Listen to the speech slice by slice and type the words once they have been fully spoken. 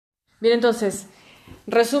Bien, entonces,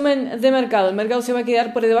 resumen de mercado. El mercado se va a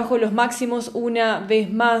quedar por debajo de los máximos una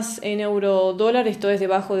vez más en euro-dólar. Esto es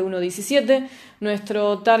debajo de 1.17.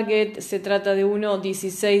 Nuestro target se trata de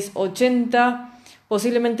 1.1680.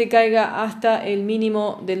 Posiblemente caiga hasta el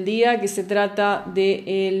mínimo del día, que se trata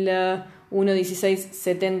del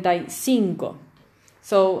 1.1675.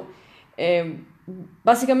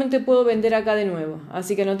 Básicamente puedo vender acá de nuevo,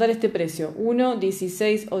 así que anotar este precio,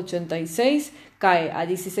 1.1686, cae a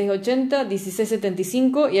 16.80,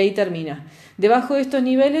 16.75 y ahí termina. Debajo de estos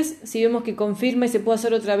niveles, si vemos que confirma y se puede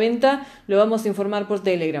hacer otra venta, lo vamos a informar por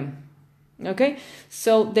Telegram. Okay,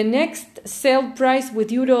 so the next sell price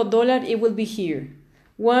with euro dollar, it will be here,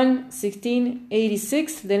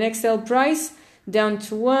 1.1686, the next sell price, down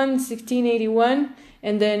to 1.1681,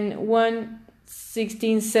 and then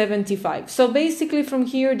 1.1675. So basically from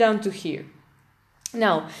here down to here.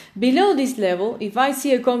 Now, below this level, if I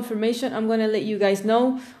see a confirmation, I'm going to let you guys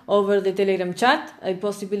know over the Telegram chat a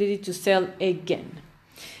possibility to sell again.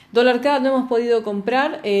 Dólar CAD no hemos podido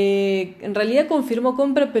comprar, en realidad confirmó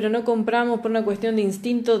compra, pero no compramos por una cuestión de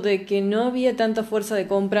instinto de que no había tanta fuerza de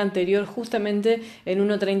compra anterior justamente en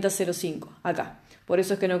 1.3005, acá. Por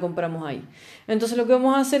eso es que no compramos ahí. Entonces lo que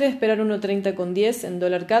vamos a hacer es esperar 1.3010 en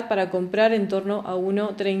dólar CAD para comprar en torno a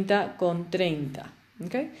 1.3030.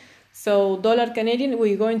 Okay? So dollar Canadian,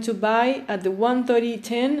 we're going to buy at the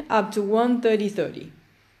 1.3010 up to 1.3030.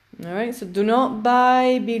 Alright, so do not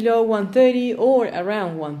buy below 1.30 or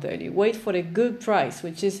around 1.30. Wait for a good price,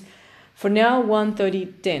 which is for now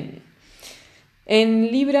 1.3010.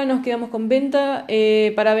 En Libra nos quedamos con venta.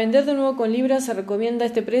 Para vender de nuevo con Libra se recomienda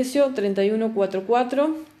este precio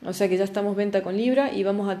 31.44, o sea que ya estamos venta con Libra y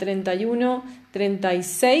vamos a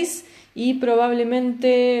 31.36 y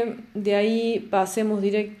probablemente de ahí pasemos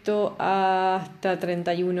directo hasta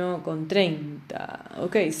 31.30.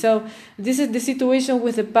 Okay, so this is the situation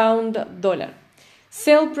with the pound dollar.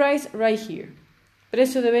 Sell price right here.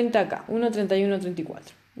 Precio de venta acá, 1.3134.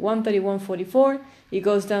 131.44, it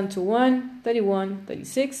goes down to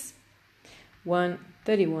 131.36,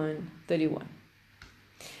 131.31.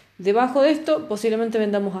 Debajo de esto, posiblemente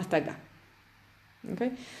vendamos hasta acá.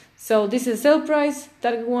 Okay, so this is sell price,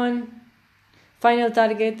 target 1, final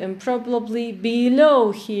target, and probably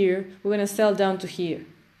below here, we're going to sell down to here,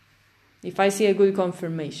 if I see a good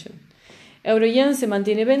confirmation. Euro-yen se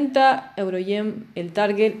mantiene venta, Euro-yen, el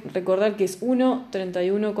target, recordar que es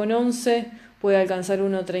 1.31.11, puede alcanzar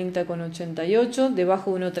 1.30.88,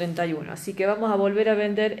 debajo de 1.31. Así que vamos a volver a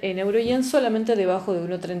vender en Euro-yen solamente debajo de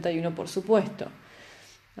 1.31, por supuesto.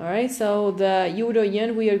 Alright, so the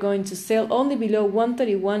Euro-yen we are going to sell only below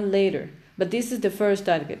 1.31 later. But this is the first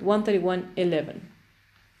target,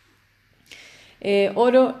 1.31.11.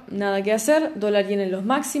 Oro, nada que hacer. Dólar-yen en los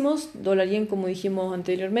máximos. Dólar-yen, como dijimos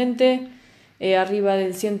anteriormente, arriba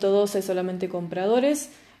del 112 solamente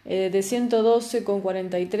compradores. De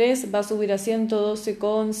 112.43 va a subir a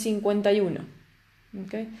 112.51.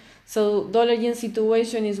 Okay, so dollar yen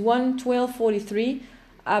situation is 112.43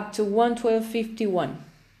 up to 112.51.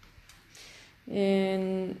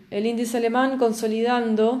 El índice alemán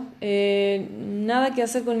consolidando, nada que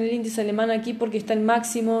hacer con el índice alemán aquí porque está en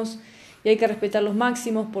máximos y hay que respetar los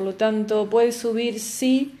máximos, por lo tanto puede subir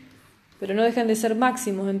sí, pero no dejan de ser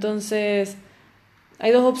máximos. Entonces hay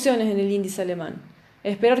dos opciones en el índice alemán: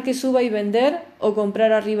 esperar que suba y vender o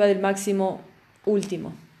comprar arriba del máximo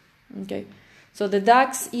último. Okay. So the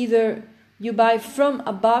DAX, either you buy from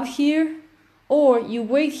above here or you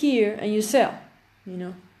wait here and you sell, you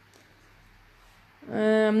know.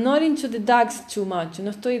 I'm not into the DAX too much. No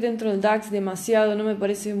estoy dentro del DAX demasiado, no me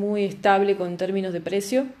parece muy estable con términos de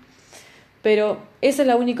precio, pero esa es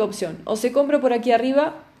la única opción. O se compra por aquí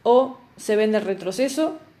arriba o se vende el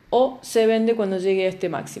retroceso o se vende cuando llegue a este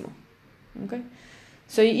máximo. Okay.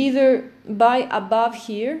 So you either buy above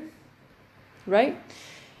here, right?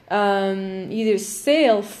 Either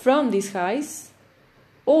sell from these highs,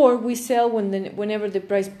 or we sell whenever the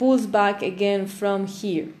price pulls back again from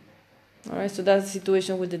here. All right, so that's the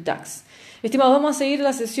situation with the DAX. Estimados, vamos a seguir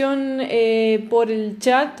la sesión por el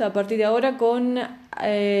chat a partir de ahora con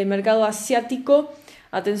el mercado asiático.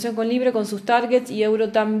 Atención con Libra, con sus targets y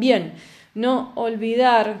euro también. No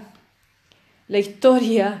olvidar la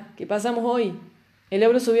historia que pasamos hoy. El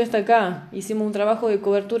euro subió hasta acá, hicimos un trabajo de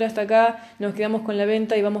cobertura hasta acá, nos quedamos con la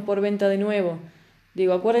venta y vamos por venta de nuevo.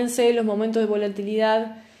 Digo, acuérdense los momentos de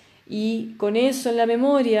volatilidad y con eso en la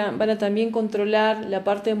memoria van a también controlar la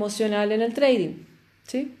parte emocional en el trading,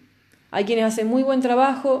 ¿sí? Hay quienes hacen muy buen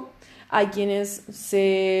trabajo, hay quienes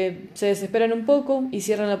se desesperan un poco y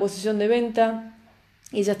cierran la posición de venta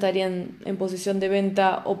y ya estarían en posición de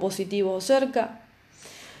venta o positivo o cerca.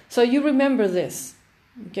 So you remember this.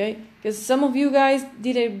 Okay, because some of you guys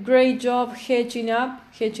did a great job hedging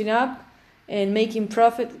up and making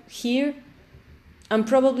profit here, and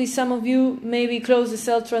probably some of you maybe closed the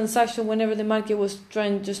sell transaction whenever the market was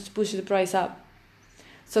trying just to push the price up.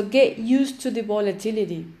 So get used to the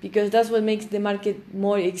volatility, because that's what makes the market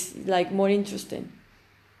more interesting,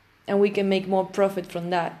 and we can make more profit from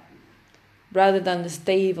that rather than the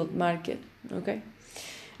stable market. Okay.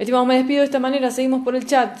 Estimados, me despido de esta manera. Seguimos por el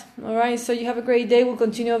chat. Alright, so you have a great day. We'll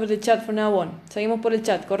continue over the chat from now on. Seguimos por el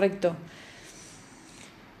chat, correcto.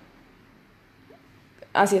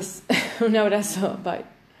 Así es. Un abrazo. Bye.